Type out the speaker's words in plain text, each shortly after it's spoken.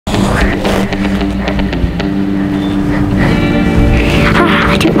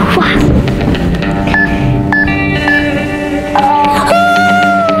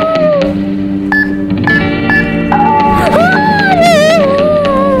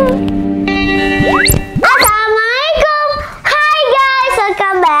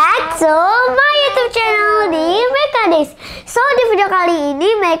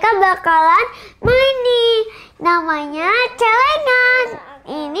main nih. Namanya celengan.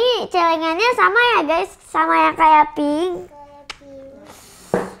 Ini celengannya sama ya guys, sama yang kayak pink.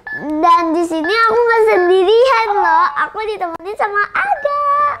 Dan di sini aku nggak sendirian loh, aku ditemenin sama Aga,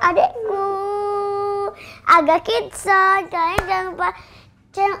 adekku. Aga Kidson. Kalian jangan lupa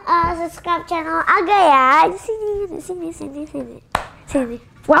subscribe channel Aga ya. Di sini.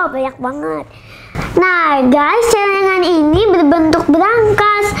 Wow, banyak banget. Nah guys, celengan ini berbentuk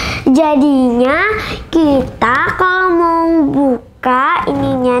brankas. Jadinya kita kalau mau buka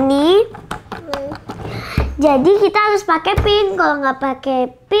ininya nih, jadi kita harus pakai pin. Kalau nggak pakai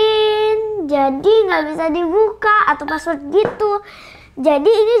pin, jadi nggak bisa dibuka atau password gitu.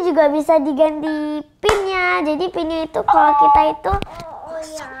 Jadi ini juga bisa diganti pinnya. Jadi pinnya itu kalau kita itu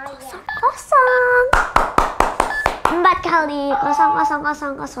 4 kali 000.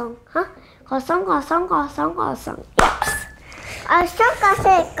 Hah? 0000. Kosong.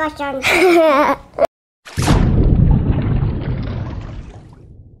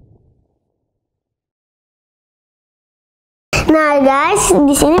 Nah guys,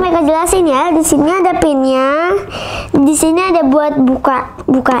 di sini mereka jelasin ya. Di sini ada pinnya. Di sini ada buat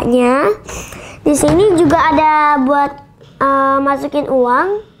bukanya. Di sini juga ada buat masukin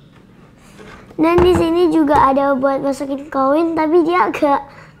uang. Dan di sini juga ada buat masukin koin, tapi dia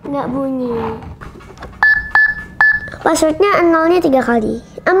nggak bunyi. Passwordnya 0-nya 3 kali.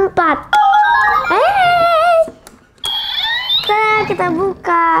 4. Kita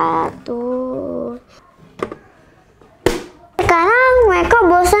buka tuh. Sekarang mereka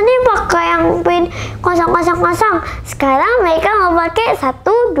bosan nih pakai yang pin 000. Sekarang mereka mau pakai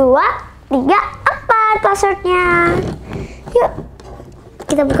 1, 2, 3, 4 passwordnya. Yuk,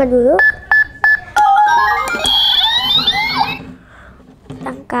 kita buka dulu.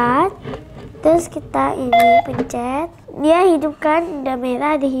 Angkat, terus kita ini pencet. Dia hidupkan, ada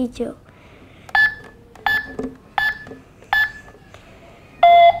merah, ada hijau.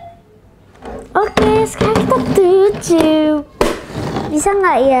 Oke, sekarang kita tutup. Bisa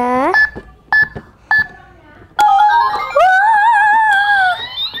nggak ya?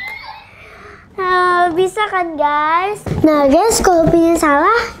 Bisa kan guys? Nah guys, kalau pinnya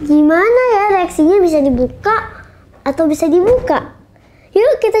salah gimana ya reaksinya? Bisa dibuka atau bisa dibuka?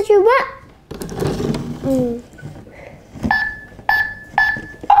 Yuk kita coba.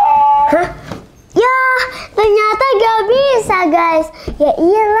 Hah? Ya, ternyata gak bisa guys. Ya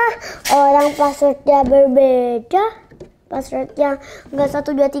iyalah, orang passwordnya berbeda. Passwordnya nggak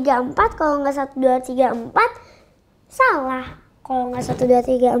 1, 2, 3, 4. Kalau nggak 1, 2, 3, 4 salah. Kalau nggak 1, 2,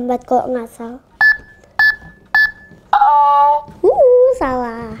 3, 4 kalau nggak salah.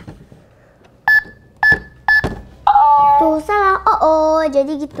 Salah. Tuh salah.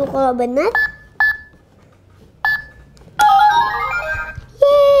 Jadi gitu. Kalau benar,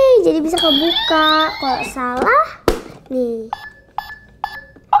 yeay, jadi bisa kebuka. Kalau salah, nih.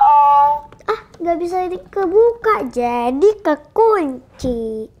 Nggak bisa kebuka, jadi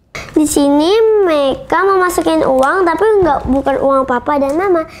kekunci. Di sini mereka mau masukin uang, tapi bukan uang papa dan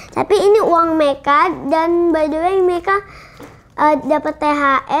mama, tapi ini uang mereka. Dan by the way, mereka dapat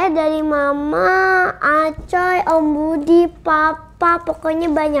THR dari mama, Acoy, Om Budi, papa,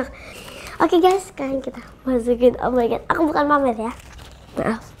 pokoknya banyak. Oke guys, sekarang kita masukin. Oh my god, aku bukan pamer ya,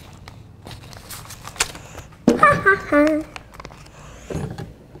 maaf. Hahaha.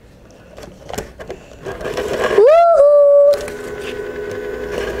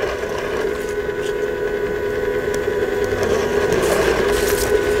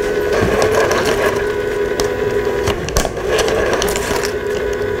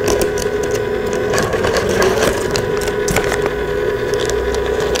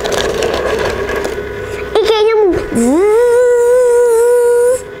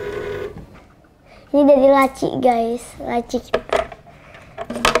 Ini dari laci guys, laci.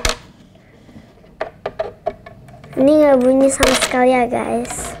 Ini nggak bunyi sama sekali ya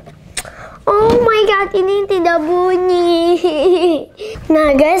guys. Oh my god, ini tidak bunyi.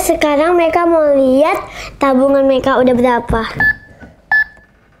 Nah guys, sekarang mereka mau lihat tabungan mereka udah berapa.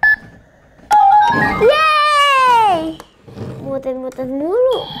 Yeay! Muter-muter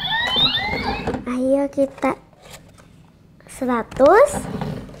mulu. Ayo kita 100.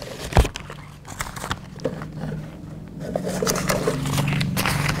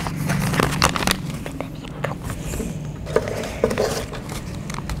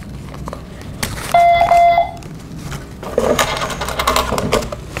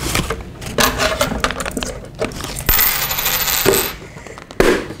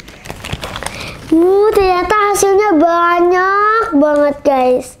 Ternyata hasilnya banyak banget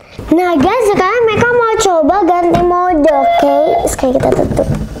guys. Nah guys, sekarang mereka mau coba ganti mode, oke? Sekarang kita tutup.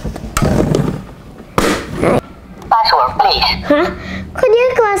 please. Hah? Kok dia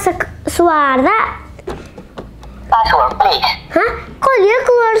keluar suara? Password, please. Hah? Kok dia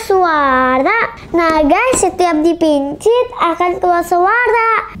keluar suara? Nah guys, setiap dipincit akan keluar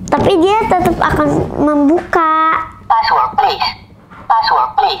suara, tapi dia tetap akan membuka. Password, please.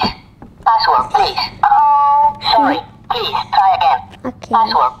 Password, please. Password, please. Oh, sorry. Please try again. Oke.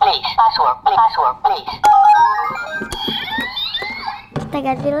 Password, please. Password, please. Password, please. Kita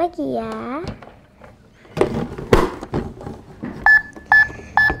ganti lagi ya.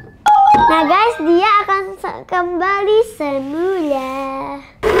 Nah guys, dia akan kembali semula.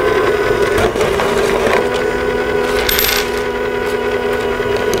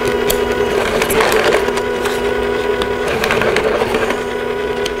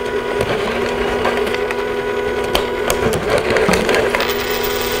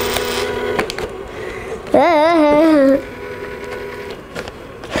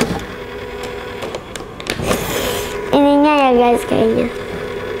 Ininya ya guys kayaknya.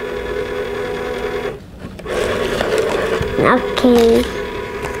 Oke.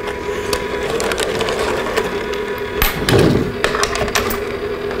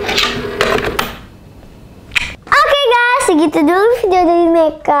 Oke guys, segitu dulu video dari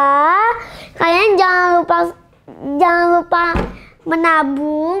Meka. Kalian jangan lupa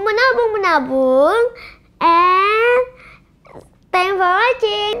menabung. And thanks for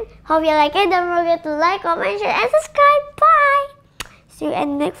watching. Hope you like it. Don't forget to like, comment, share, and subscribe. Bye. See you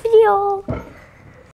in the next video.